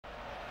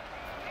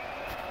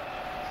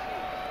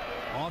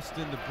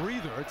Austin the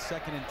breather at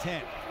 2nd and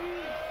 10.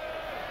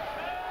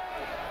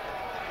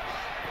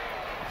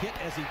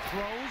 Hit as he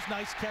throws.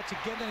 Nice catch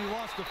again. Then he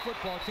lost the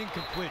football. It's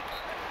incomplete.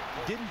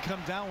 Didn't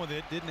come down with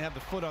it. Didn't have the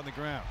foot on the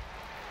ground.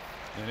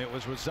 And it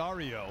was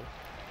Rosario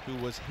who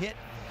was hit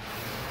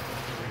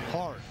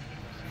hard.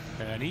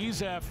 And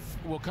Ezef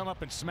will come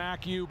up and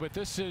smack you, but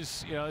this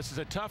is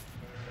a tough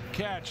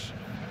catch.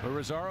 But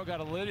Rosario got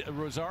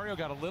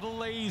a little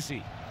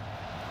lazy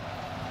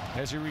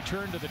as he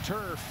returned to the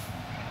turf.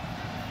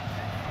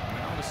 And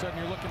all of a sudden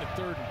you're looking at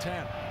 3rd and 10.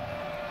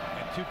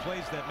 And 2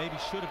 plays that maybe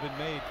should have been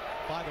made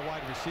by the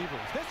wide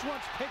receivers. This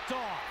one's picked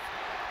off.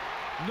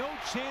 No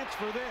chance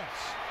for this.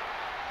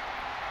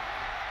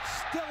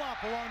 Still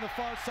up along the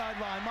far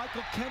sideline.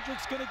 Michael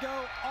Kendrick's going to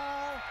go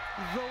all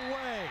the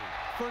way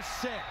for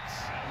 6.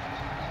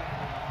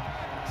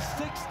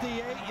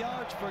 68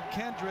 yards for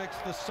Kendricks,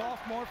 the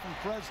sophomore from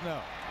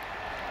Fresno.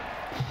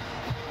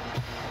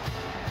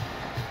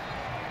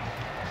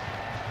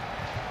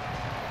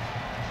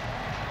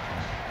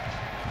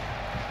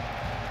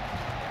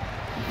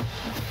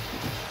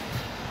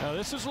 Now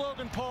this is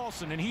Logan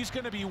Paulson, and he's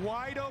going to be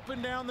wide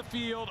open down the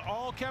field.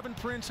 All Kevin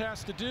Prince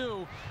has to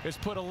do is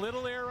put a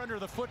little air under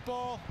the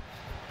football.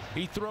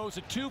 He throws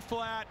it too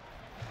flat.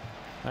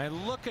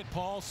 And look at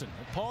Paulson.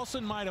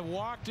 Paulson might have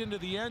walked into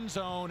the end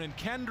zone, and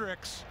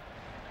Kendricks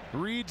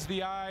reads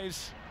the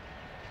eyes.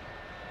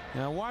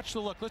 Now watch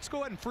the look. Let's go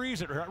ahead and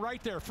freeze it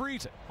right there.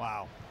 Freeze it.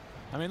 Wow.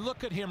 I mean,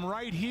 look at him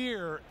right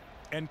here,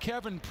 and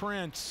Kevin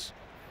Prince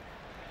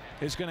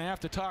is going to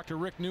have to talk to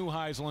Rick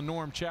Neuheisel and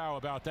Norm Chow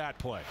about that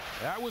play.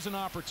 That was an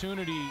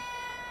opportunity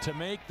to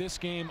make this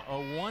game a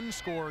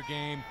 1-score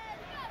game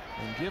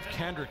and give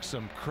Kendrick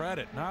some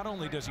credit. Not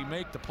only does he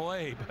make the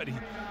play, but he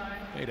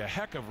made a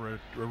heck of a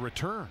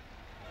return.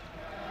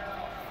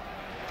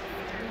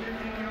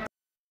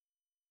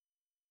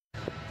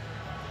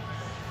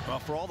 Well,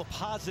 for all the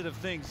positive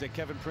things that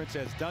Kevin Prince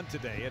has done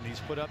today, and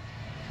he's put up,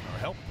 or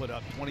helped put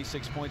up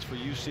 26 points for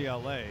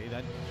UCLA,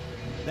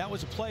 that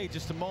was a play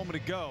just a moment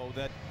ago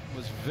that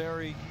was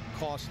very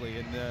costly,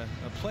 and a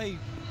play,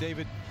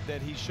 David,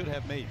 that he should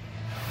have made.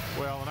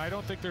 Well, and I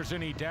don't think there's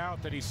any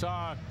doubt that he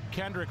saw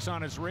Kendricks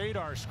on his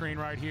radar screen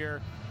right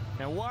here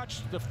and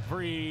watched the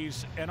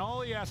freeze, and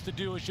all he has to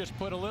do is just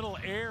put a little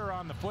air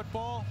on the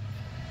football,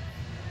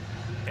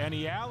 and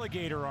he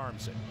alligator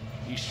arms it.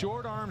 He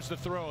short arms the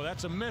throw.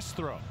 That's a missed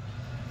throw.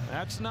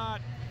 That's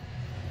not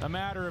a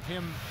matter of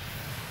him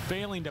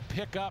failing to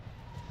pick up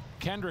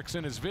Kendricks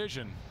in his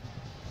vision.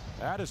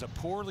 That is a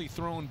poorly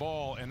thrown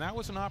ball, and that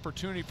was an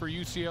opportunity for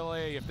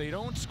UCLA. If they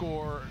don't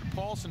score,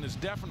 Paulson is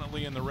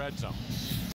definitely in the red zone.